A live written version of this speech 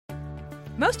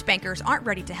Most bankers aren't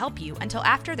ready to help you until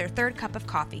after their third cup of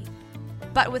coffee.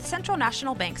 But with Central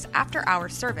National Bank's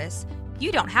after-hours service,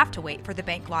 you don't have to wait for the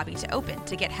bank lobby to open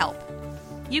to get help.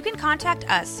 You can contact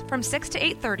us from 6 to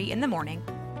 8:30 in the morning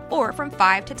or from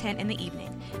 5 to 10 in the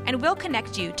evening, and we'll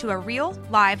connect you to a real,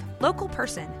 live, local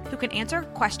person who can answer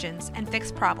questions and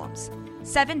fix problems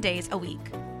 7 days a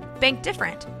week. Bank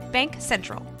different. Bank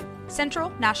Central. Central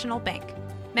National Bank.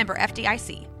 Member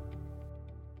FDIC.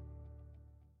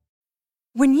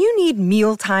 When you need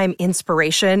mealtime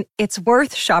inspiration, it's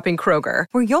worth shopping Kroger,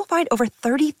 where you'll find over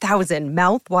 30,000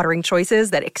 mouth-watering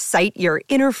choices that excite your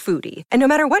inner foodie. And no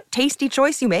matter what tasty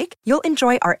choice you make, you'll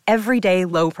enjoy our everyday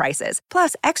low prices,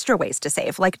 plus extra ways to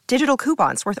save, like digital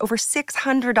coupons worth over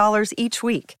 $600 each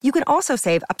week. You can also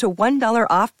save up to $1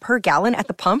 off per gallon at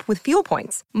the pump with fuel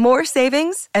points. More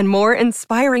savings and more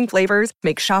inspiring flavors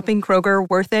make shopping Kroger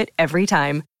worth it every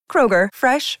time. Kroger,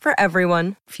 fresh for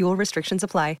everyone. Fuel restrictions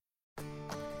apply.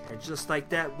 And just like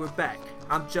that, we're back.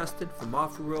 I'm Justin from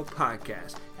Off the Road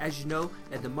Podcast. As you know,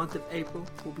 in the month of April,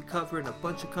 we'll be covering a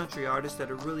bunch of country artists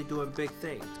that are really doing big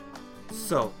things.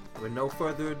 So, with no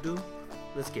further ado,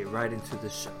 let's get right into the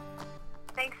show.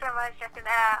 Thanks so much, Justin.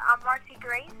 I'm Marcy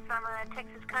Grace. I'm a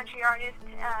Texas country artist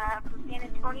from San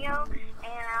Antonio,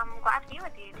 and I'm glad to be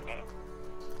with you today.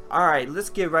 All right, let's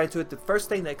get right to it. The first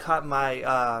thing that caught my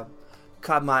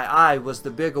eye was the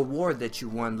big award that you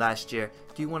won last year.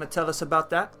 Do you want to tell us about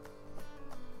that?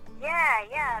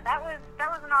 Yeah, that was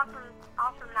an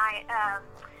awesome night.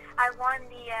 I won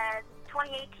the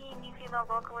 2018 New Female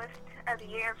Vocalist of the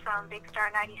Year from Big Star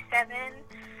 97,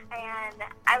 and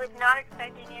I was not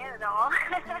expecting it at all.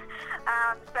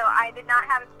 So I did not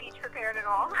have a speech prepared at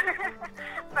all,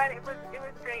 but it was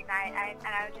a great night, and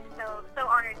I was just so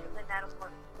honored to win that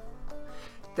award.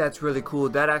 That's really cool.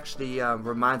 That actually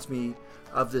reminds me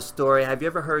of this story. Have you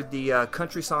ever heard the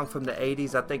country song from the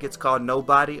 80s? I think it's called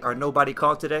Nobody, or Nobody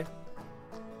Called Today?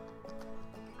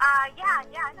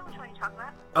 Yeah, I know which one you're talking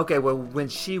about. Okay, well, when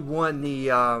she won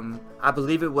the, I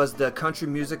believe it was the Country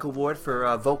Music Award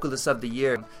for Vocalist of the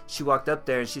Year, she walked up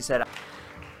there and she said,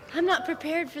 I'm not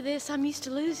prepared for this. I'm used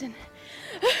to losing.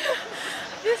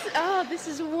 This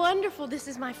is wonderful. This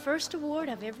is my first award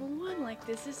I've ever won like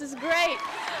this. This is great.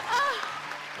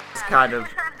 It's kind of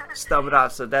stumbled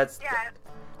off, so that's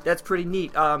pretty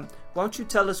neat. Why don't you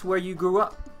tell us where you grew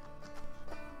up?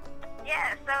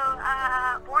 Yeah,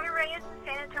 so born and raised in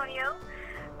San Antonio.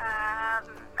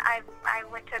 I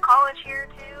went to college here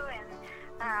too, and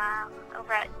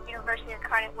over at University of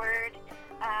Incarnate Word.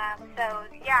 So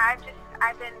yeah,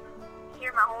 I've been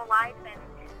here my whole life, and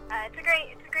it's a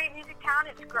great music town.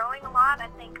 It's growing a lot. I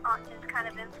think Austin's kind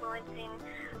of influencing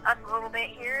us a little bit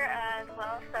here as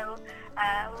well. So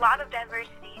a lot of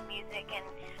diversity in music, and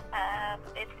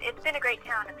it's been a great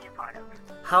town to be a part of.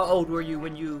 How old were you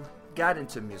when you got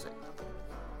into music?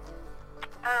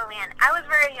 Oh man, I was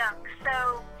very young.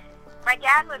 So my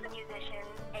dad was a musician,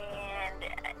 and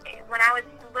when I was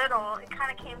little, it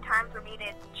kind of came time for me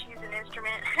to choose an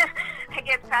instrument. I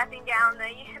guess passing down the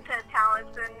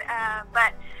talents, and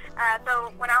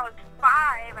so when I was 5,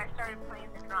 I started playing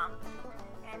the drums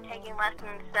and taking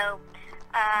lessons. So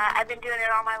I've been doing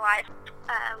it all my life.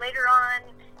 Later on,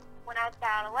 when I was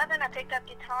about 11, I picked up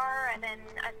guitar, and then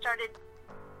I started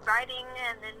writing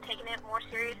and then taking it more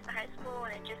serious in high school,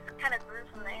 and it just kind of grew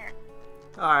from there.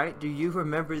 All right. Do you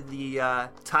remember the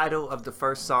title of the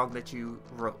first song that you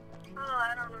wrote? Oh,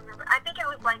 I don't remember. I think it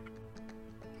was like,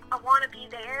 I Want to Be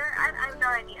There. I have no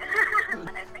idea.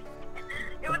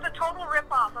 It was a total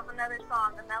rip-off of another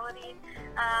song, the melody,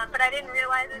 but I didn't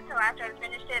realize it until after I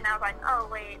finished it, and I was like, oh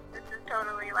wait, this is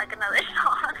totally like another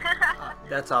song.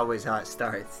 That's always how it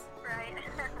starts. Right.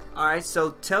 All right,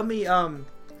 so tell me,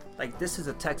 this is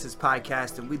a Texas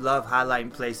podcast, and we love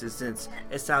highlighting places since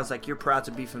it sounds like you're proud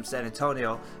to be from San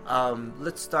Antonio.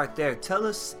 Let's start there. Tell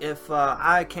us, if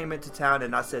I came into town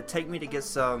and I said, take me to get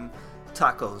some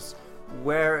tacos,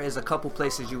 where is a couple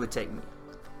places you would take me?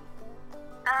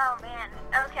 Oh man,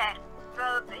 okay.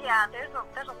 So yeah,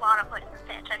 there's a lot of places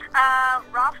to check.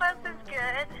 Rafa's is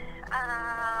good.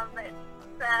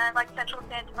 It's like Central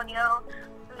San Antonio.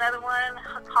 Another one,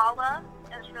 Hakala,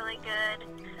 is really good.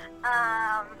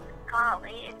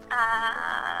 Golly.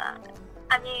 I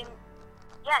mean,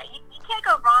 yeah, you can't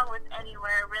go wrong with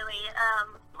anywhere, really.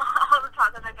 All the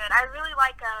tacos are good. I really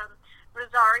like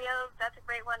Rosario's. That's a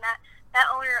great one. That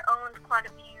owner owns quite a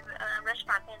few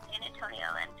restaurants in San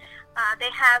Antonio, and they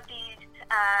have these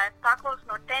tacos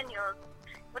norteños,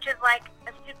 which is like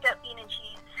a souped up bean and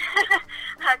cheese,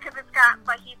 because it's got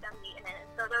fajita meat in it.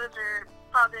 So those are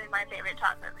probably my favorite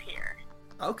tacos here.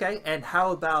 Okay, and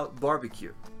how about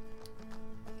barbecue?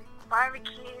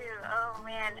 Barbecue. Oh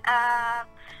man.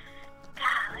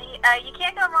 Golly. You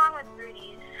can't go wrong with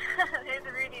Rudy's. There's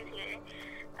a Rudy's here.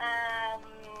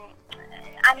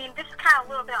 I mean, this is kind of a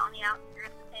little bit on the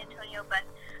outskirts of San Antonio, but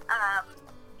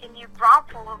in New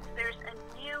Braunfels, there's a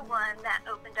new one that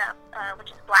opened up, which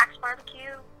is Black's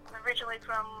Barbecue, originally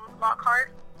from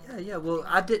Lockhart. Yeah. Well,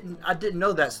 I didn't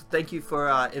know that. So thank you for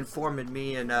informing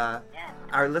me and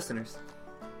our listeners.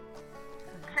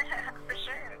 For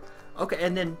sure. Okay,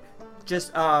 and then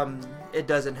just it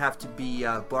doesn't have to be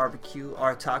barbecue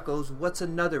or tacos. What's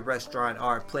another restaurant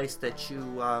or place that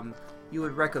you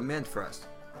would recommend for us?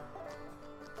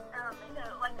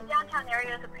 Like the downtown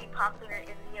area is a pretty popular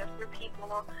area for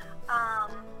people.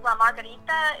 La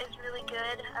Margarita is really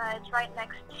good. It's right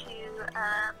next to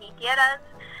Vidieras.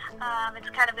 It's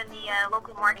kind of in the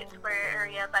local market square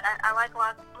area, but I like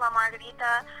La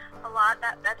Margarita a lot.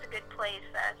 That's a good place,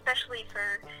 especially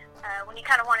for when you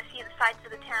kind of want to see the sights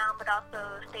of the town, but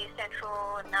also stay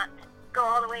central and not go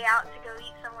all the way out to go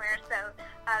eat somewhere. So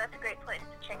that's a great place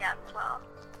to check out as well.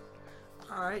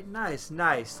 All right, nice.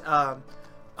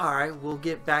 All right, we'll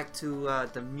get back to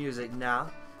the music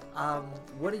now.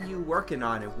 What are you working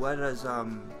on, and what does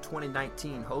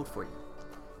 2019 hold for you?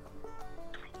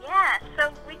 Yeah,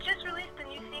 so we just released a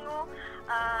new single,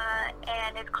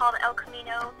 and it's called El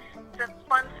Camino. It's a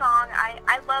fun song.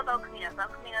 I love El Caminos. El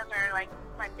Caminos are like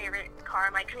my favorite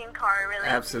car, my dream car, really.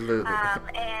 Absolutely.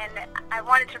 And I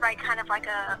wanted to write kind of like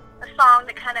a song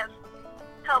that kind of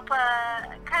help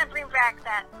kind of bring back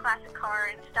that classic car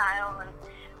and style, and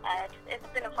it's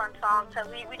been a fun song. So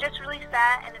we just released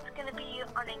that, and it's going to be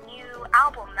on a new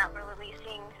album that we're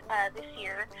releasing this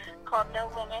year called No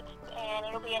Limits, and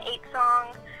it'll be an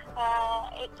 8-song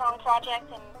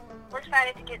project, and we're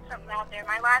excited to get something out there.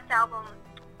 My last album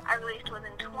I released was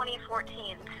in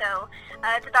 2014, so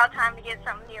it's about time to get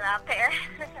something new out there.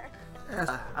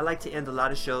 I like to end a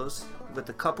lot of shows with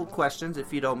a couple questions,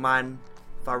 if you don't mind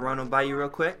if I run them by you real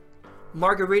quick.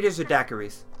 Margaritas or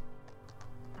daiquiris?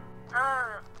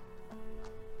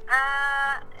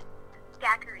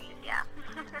 Daiquiris, yeah.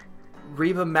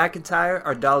 Reba McEntire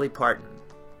or Dolly Parton?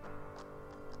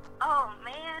 Oh,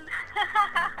 man.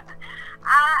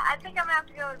 I think I'm going to have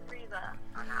to go with Reba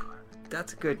on that one.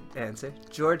 That's a good answer.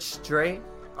 George Strait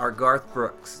or Garth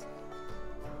Brooks?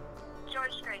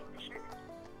 George Strait, for sure.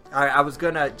 All right, I was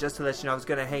going to, just to let you know, I was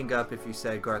going to hang up if you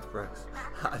said Garth Brooks.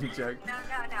 I'm joking. No,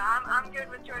 I'm good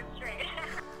with George Strait.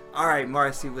 All right,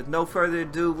 Marcy, with no further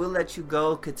ado, we'll let you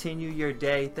go. Continue your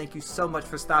day. Thank you so much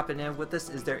for stopping in with us.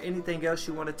 Is there anything else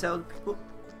you want to tell people?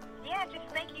 Yeah, just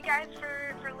thank you guys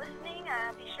for listening.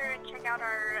 Be sure and check out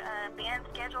our band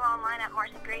schedule online at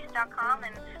marcygrace.com,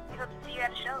 and we hope to see you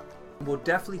at a show. We'll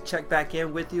definitely check back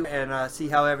in with you and see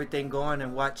how everything going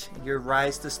and watch your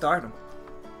rise to stardom.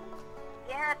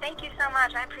 Yeah, thank you so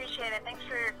much. I appreciate it. Thanks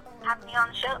for having me on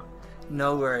the show.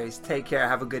 No worries. Take care.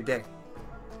 Have a good day.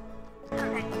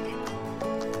 Okay.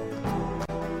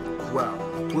 Well,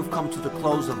 we've come to the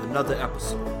close of another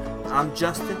episode. I'm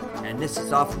Justin, and this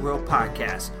is Off the Road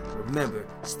Podcast. Remember,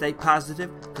 stay positive,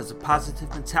 because a positive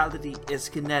mentality is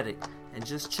kinetic. And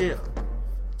just chill.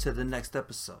 Till the next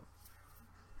episode.